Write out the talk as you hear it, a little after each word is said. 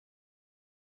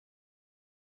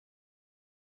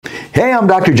Hey, I'm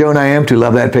Dr. Joe Niam to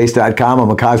LoveThatFace.com. I'm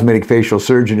a cosmetic facial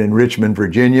surgeon in Richmond,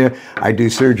 Virginia. I do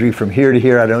surgery from here to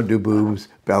here. I don't do boobs,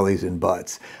 bellies, and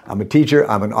butts. I'm a teacher,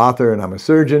 I'm an author, and I'm a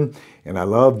surgeon, and I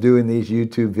love doing these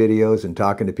YouTube videos and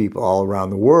talking to people all around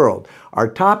the world. Our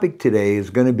topic today is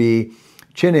going to be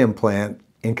chin implant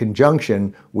in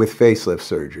conjunction with facelift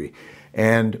surgery.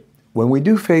 And when we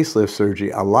do facelift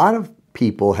surgery, a lot of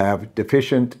people have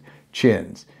deficient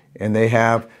chins, and they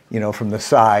have, from the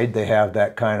side, they have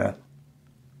that kind of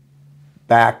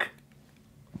back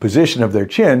position of their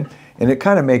chin, and it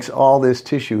kind of makes all this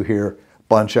tissue here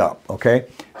bunch up, okay?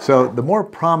 So the more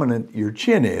prominent your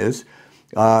chin is,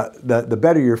 the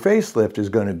better your facelift is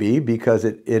going to be, because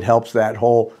it helps that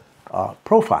whole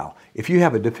profile. If you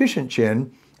have a deficient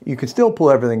chin, you can still pull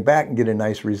everything back and get a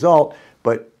nice result,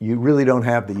 but you really don't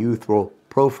have the youthful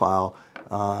profile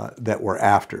that we're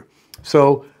after.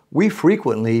 So we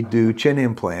frequently do chin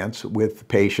implants with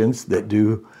patients that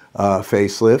do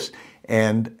facelifts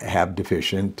and have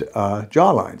deficient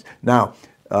jawlines. Now,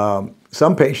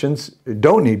 some patients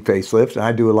don't need facelifts, and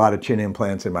I do a lot of chin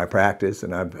implants in my practice,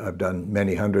 and I've done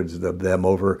many hundreds of them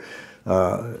over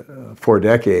 4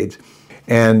 decades.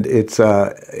 And it's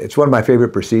one of my favorite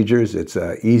procedures. It's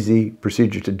an easy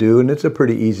procedure to do, and it's a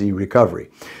pretty easy recovery.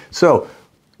 So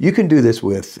you can do this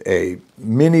with a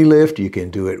mini lift, you can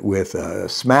do it with a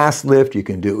smash lift, you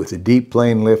can do it with a deep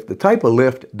plane lift. The type of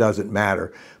lift doesn't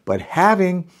matter, but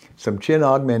having some chin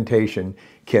augmentation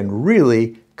can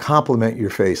really complement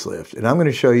your facelift. And I'm going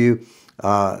to show you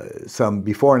some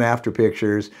before and after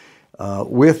pictures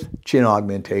with chin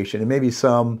augmentation, and maybe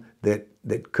some that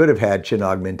could have had chin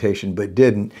augmentation but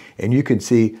didn't, and you can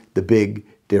see the big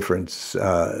difference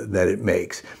that it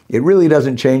makes. It really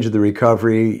doesn't change the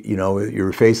recovery.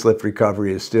 Your facelift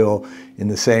recovery is still in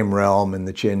the same realm, and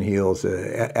the chin heals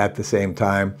at the same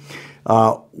time.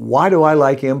 Why do I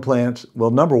like implants? Well,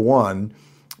 number one,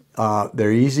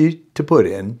 they're easy to put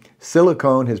in.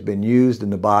 Silicone has been used in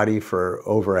the body for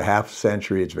over a half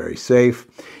century. It's very safe,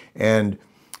 and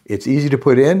it's easy to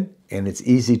put in, and it's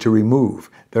easy to remove.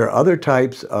 There are other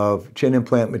types of chin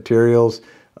implant materials.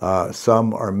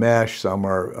 Some are mesh, some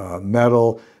are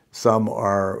metal, some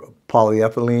are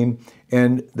polyethylene,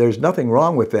 and there's nothing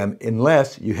wrong with them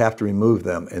unless you have to remove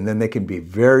them, and then they can be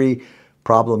very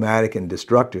problematic and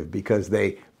destructive because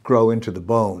they grow into the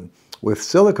bone. With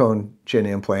silicone chin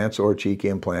implants or cheek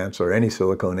implants or any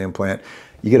silicone implant,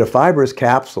 you get a fibrous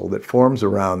capsule that forms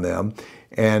around them,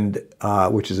 and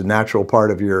which is a natural part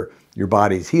of your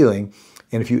body's healing.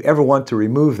 And if you ever want to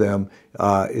remove them,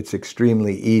 it's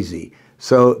extremely easy.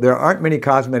 So there aren't many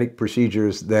cosmetic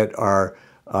procedures that are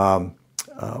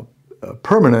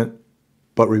permanent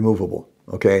but removable,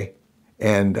 okay,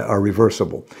 and are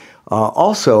reversible.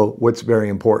 Also, what's very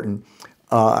important,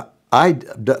 like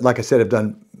I said, I've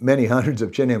done many hundreds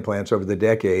of chin implants over the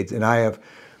decades, and I have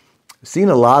seen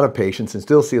a lot of patients, and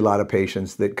still see a lot of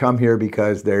patients, that come here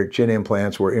because their chin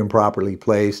implants were improperly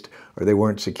placed or they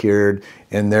weren't secured.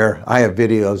 And I have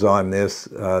videos on this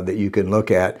that you can look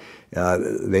at.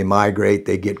 They migrate,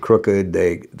 they get crooked,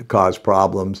 they cause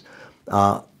problems.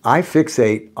 I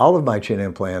fixate all of my chin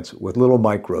implants with little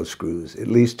micro screws, at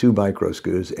least 2 micro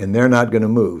screws, and they're not going to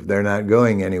move. They're not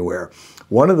going anywhere.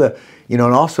 One of the, and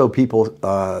also people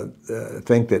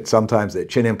think that sometimes that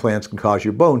chin implants can cause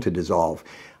your bone to dissolve.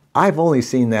 I've only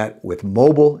seen that with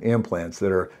mobile implants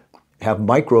that have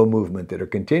micro movement, that are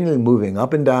continually moving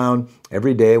up and down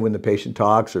every day when the patient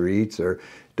talks or eats or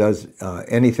does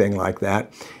anything like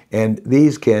that. And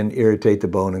these can irritate the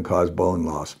bone and cause bone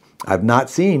loss. I've not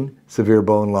seen severe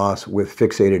bone loss with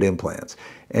fixated implants.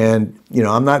 And,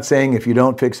 I'm not saying if you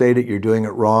don't fixate it, you're doing it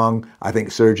wrong. I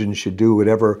think surgeons should do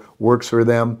whatever works for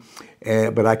them.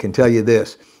 But I can tell you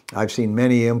this, I've seen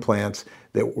many implants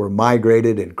that were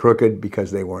migrated and crooked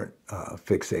because they weren't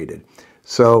fixated.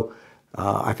 So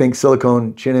I think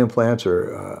silicone chin implants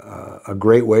are a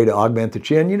great way to augment the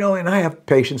chin. And I have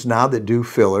patients now that do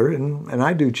filler, and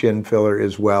I do chin filler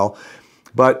as well.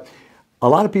 But a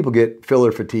lot of people get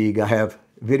filler fatigue. I have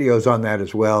videos on that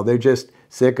as well. They're just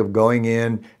sick of going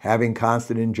in, having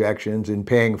constant injections, and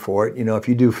paying for it. If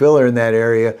you do filler in that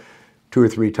area 2 or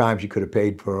 3 times, you could have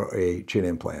paid for a chin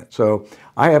implant. So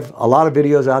I have a lot of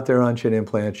videos out there on chin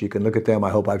implants. You can look at them. I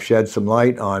hope I've shed some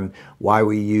light on why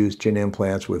we use chin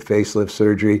implants with facelift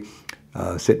surgery.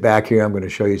 Sit back here. I'm going to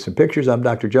show you some pictures. I'm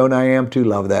Dr. Joe Niam to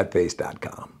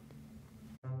LoveThatFace.com.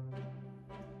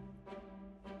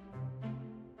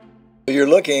 You're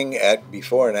looking at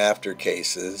before and after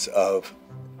cases of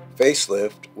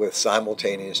facelift with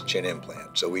simultaneous chin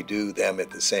implant. So we do them at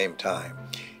the same time.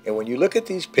 And when you look at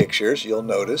these pictures, you'll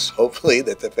notice, hopefully,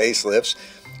 that the facelifts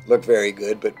look very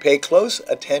good, but pay close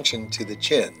attention to the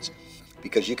chins.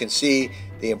 because you can see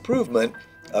the improvement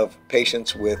of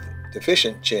patients with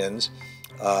deficient chins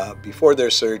before their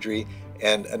surgery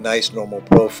and a nice normal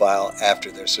profile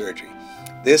after their surgery.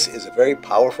 This is a very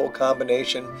powerful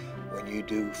combination when you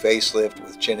do facelift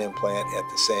with chin implant at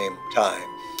the same time.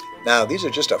 Now, these are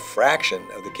just a fraction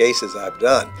of the cases I've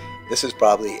done. This is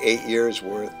probably 8 years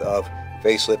worth of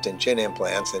facelift and chin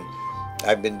implants, and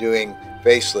I've been doing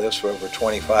facelifts for over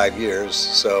 25 years,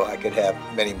 so I could have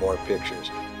many more pictures.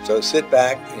 So sit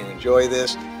back and enjoy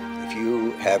this. If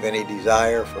you have any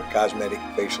desire for cosmetic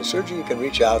facial surgery, you can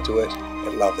reach out to us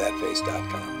at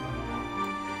lovethatface.com.